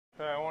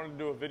wanted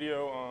to do a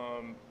video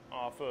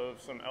off of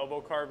some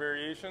elbow car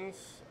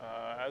variations.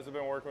 As I've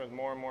been working with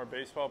more and more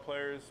baseball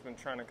players, been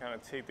trying to kind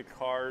of take the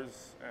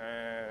cars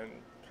and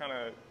kind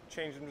of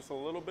change them just a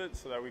little bit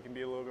so that we can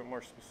be a little bit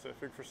more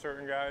specific for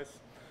certain guys.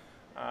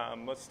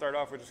 Let's start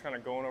off with just kind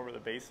of going over the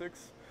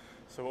basics.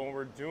 So when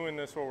we're doing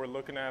this, what we're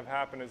looking to have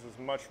happen is as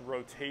much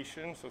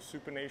rotation, so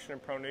supination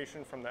and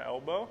pronation from the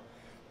elbow.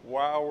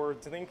 While we're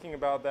thinking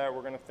about that,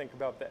 we're going to think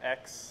about the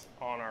X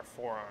on our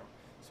forearm.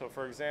 So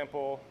for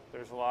example,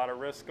 there's a lot of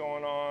wrist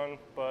going on,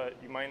 but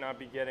you might not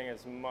be getting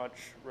as much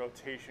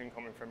rotation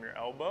coming from your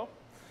elbow.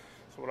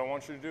 So what I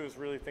want you to do is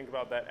really think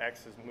about that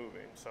X is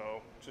moving.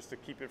 So just to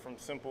keep it from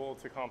simple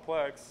to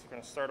complex, we're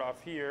going to start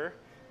off here.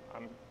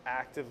 I'm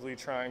actively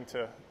trying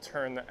to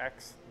turn the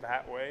X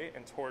that way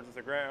and towards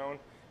the ground,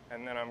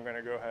 and then I'm going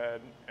to go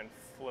ahead and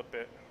flip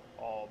it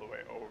all the way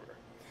over.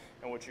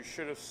 And what you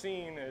should have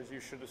seen is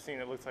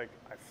it looks like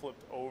I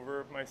flipped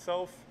over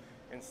myself,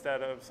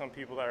 instead of some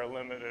people that are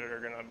limited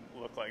are going to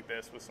look like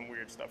this with some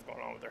weird stuff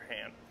going on with their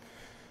hand.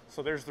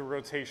 So there's the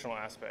rotational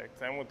aspect.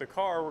 Then with the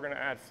car, we're going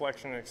to add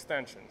flexion and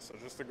extension. So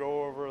just to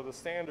go over the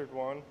standard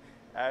one,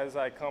 as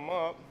I come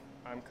up,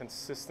 I'm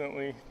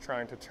consistently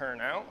trying to turn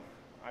out.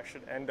 I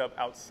should end up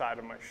outside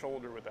of my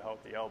shoulder with a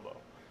healthy elbow.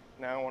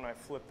 Now when I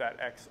flip that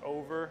X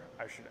over,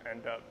 I should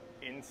end up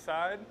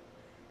inside,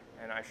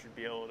 and I should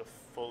be able to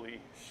fully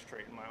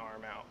straighten my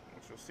arm out,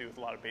 which you'll see with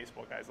a lot of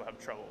baseball guys will have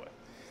trouble with.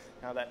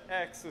 Now that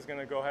X is going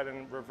to go ahead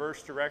and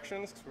reverse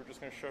directions, because we're just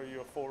going to show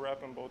you a full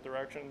rep in both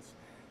directions.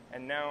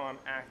 And now I'm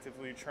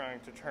actively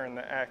trying to turn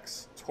the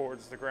X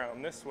towards the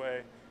ground this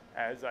way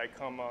as I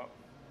come up,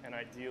 and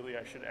ideally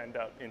I should end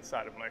up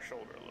inside of my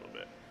shoulder a little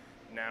bit.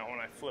 Now when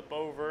I flip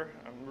over,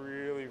 I'm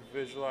really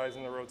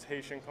visualizing the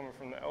rotation coming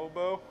from the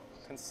elbow,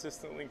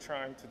 consistently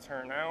trying to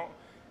turn out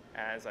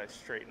as I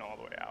straighten all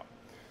the way out.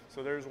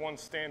 So there's one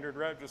standard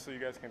rep just so you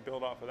guys can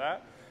build off of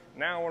that.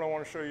 Now what I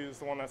want to show you is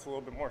the one that's a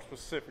little bit more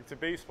specific to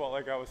baseball,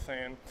 like I was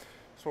saying.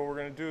 So what we're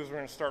going to do is we're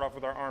going to start off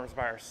with our arms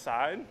by our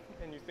side.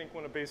 And you think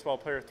when a baseball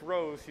player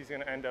throws, he's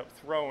going to end up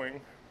throwing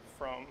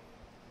from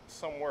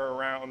somewhere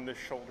around this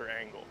shoulder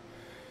angle.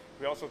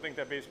 We also think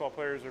that baseball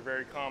players are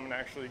very common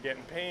actually get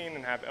in pain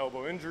and have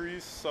elbow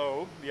injuries.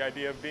 So the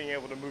idea of being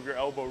able to move your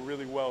elbow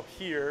really well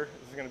here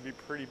is going to be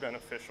pretty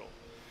beneficial.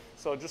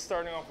 So just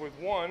starting off with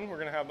one, we're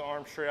going to have the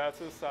arm straight out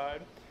to the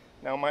side.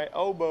 Now my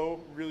elbow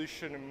really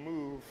shouldn't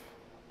move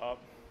up,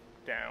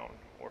 down,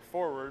 or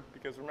forward,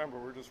 because remember,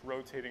 we're just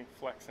rotating,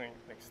 flexing,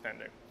 and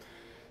extending.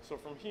 So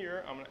from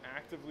here, I'm going to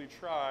actively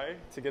try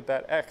to get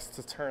that X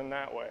to turn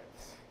that way.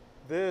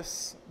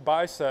 This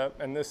bicep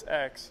and this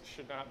X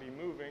should not be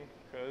moving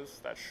because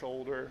that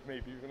shoulder,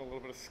 maybe even a little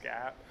bit of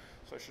scap,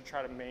 so I should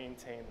try to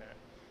maintain that.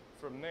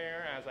 From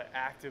there, as I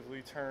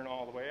actively turn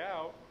all the way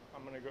out,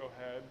 I'm going to go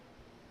ahead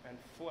and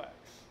flex.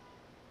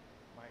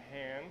 My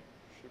hand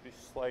should be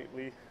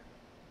slightly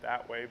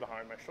that way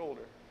behind my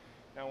shoulder.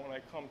 Now when I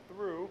come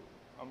through,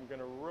 I'm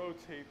going to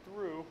rotate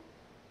through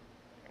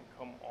and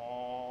come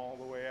all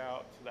the way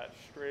out to that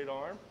straight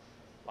arm.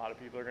 A lot of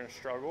people are going to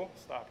struggle.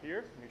 Stop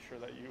here. Make sure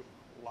that you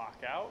lock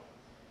out.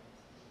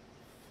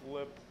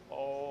 Flip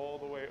all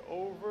the way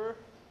over.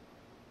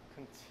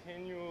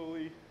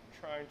 Continually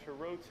trying to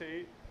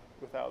rotate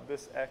without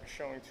this X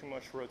showing too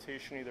much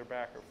rotation either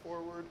back or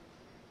forward.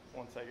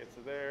 Once I get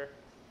to there,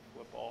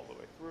 flip all the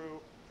way through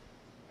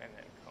and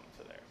then come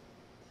to there.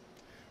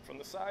 From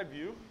the side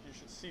view, you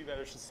should see that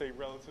it should stay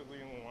relatively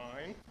in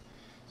line.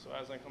 So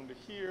as I come to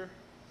here,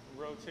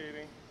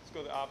 rotating, let's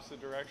go the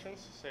opposite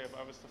directions. Say if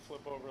I was to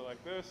flip over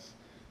like this,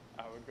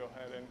 I would go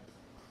ahead and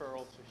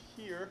curl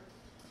to here.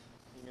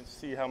 You can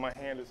see how my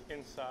hand is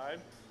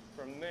inside.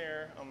 From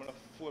there, I'm going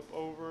to flip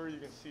over. You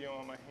can see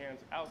all my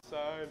hands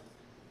outside,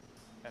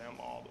 and I'm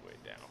all the way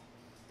down.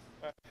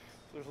 Okay.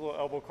 So there's a little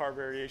elbow car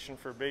variation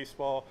for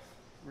baseball.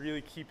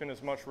 Really keeping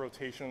as much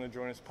rotation in the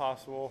joint as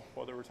possible,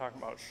 whether we're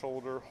talking about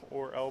shoulder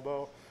or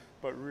elbow,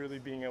 but really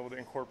being able to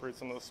incorporate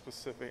some of those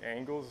specific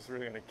angles is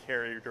really going to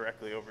carry you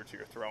directly over to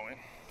your throwing.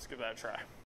 Let's give that a try.